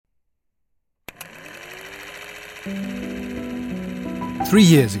3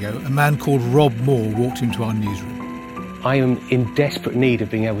 years ago, a man called Rob Moore walked into our newsroom. I am in desperate need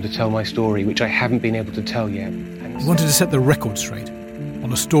of being able to tell my story, which I haven't been able to tell yet. He wanted to set the record straight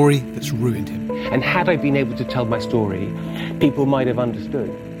on a story that's ruined him. And had I been able to tell my story, people might have understood.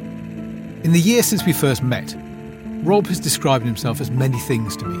 In the year since we first met, Rob has described himself as many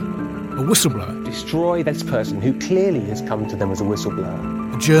things to me. A whistleblower. Destroy this person who clearly has come to them as a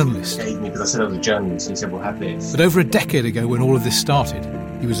whistleblower. A journalist. Because I said I was a journalist, and he said, well, have this. But over a decade ago, when all of this started,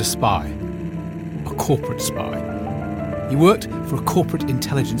 he was a spy. A corporate spy. He worked for a corporate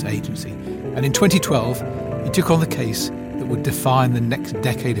intelligence agency, and in 2012, he took on the case that would define the next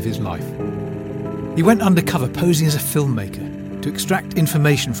decade of his life. He went undercover posing as a filmmaker to extract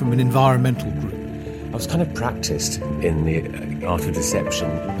information from an environmental group. I was kind of practiced in the art of deception.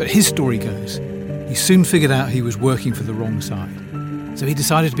 But his story goes, he soon figured out he was working for the wrong side. So he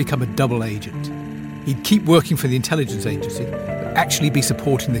decided to become a double agent. He'd keep working for the intelligence agency, but actually be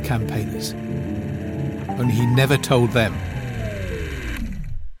supporting the campaigners. Only he never told them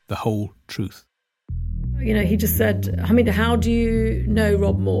the whole truth. You know, he just said, Hamida, how do you know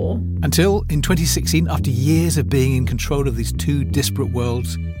Rob Moore? Until, in 2016, after years of being in control of these two disparate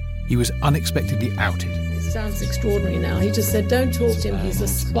worlds, he was unexpectedly outed. It sounds extraordinary now. He just said, don't talk to him, he's a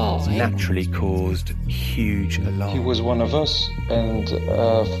spy. Naturally caused huge alarm. He was one of us, and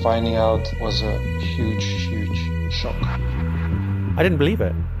finding out was a huge shock. I didn't believe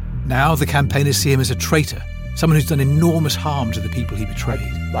it. Now the campaigners see him as a traitor, someone who's done enormous harm to the people he betrayed.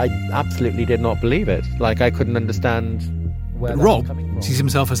 I absolutely did not believe it. Like, I couldn't understand where but that was Rob coming from. sees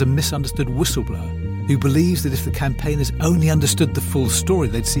himself as a misunderstood whistleblower who believes that if the campaigners only understood the full story,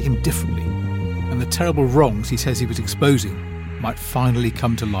 they'd see him differently, and the terrible wrongs he says he was exposing might finally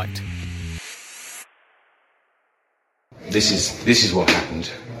come to light. This is what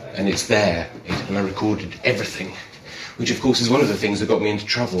happened, and it's there, and I recorded everything, which of course is one of the things that got me into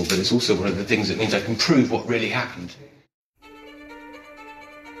trouble, but it's also one of the things that means I can prove what really happened.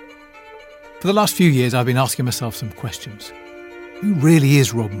 For the last few years, I've been asking myself some questions. Who really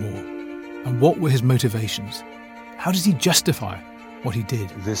is Rob Moore? And what were his motivations? How does he justify what he did?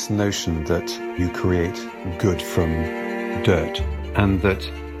 This notion that you create good from dirt and that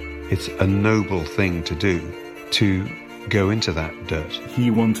it's a noble thing to do to go into that dirt.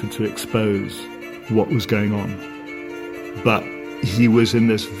 He wanted to expose what was going on, but he was in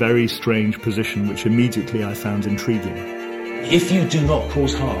this very strange position, which immediately I found intriguing. If you do not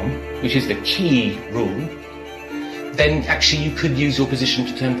cause harm, which is the key rule, then actually you could use your position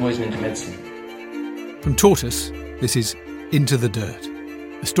to turn poison into medicine. From Tortoise, this is Into the Dirt,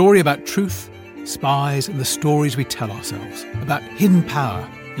 a story about truth, spies, and the stories we tell ourselves, about hidden power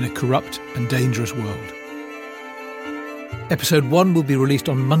in a corrupt and dangerous world. Episode 1 will be released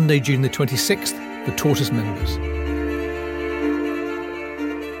on Monday, June the 26th for Tortoise members.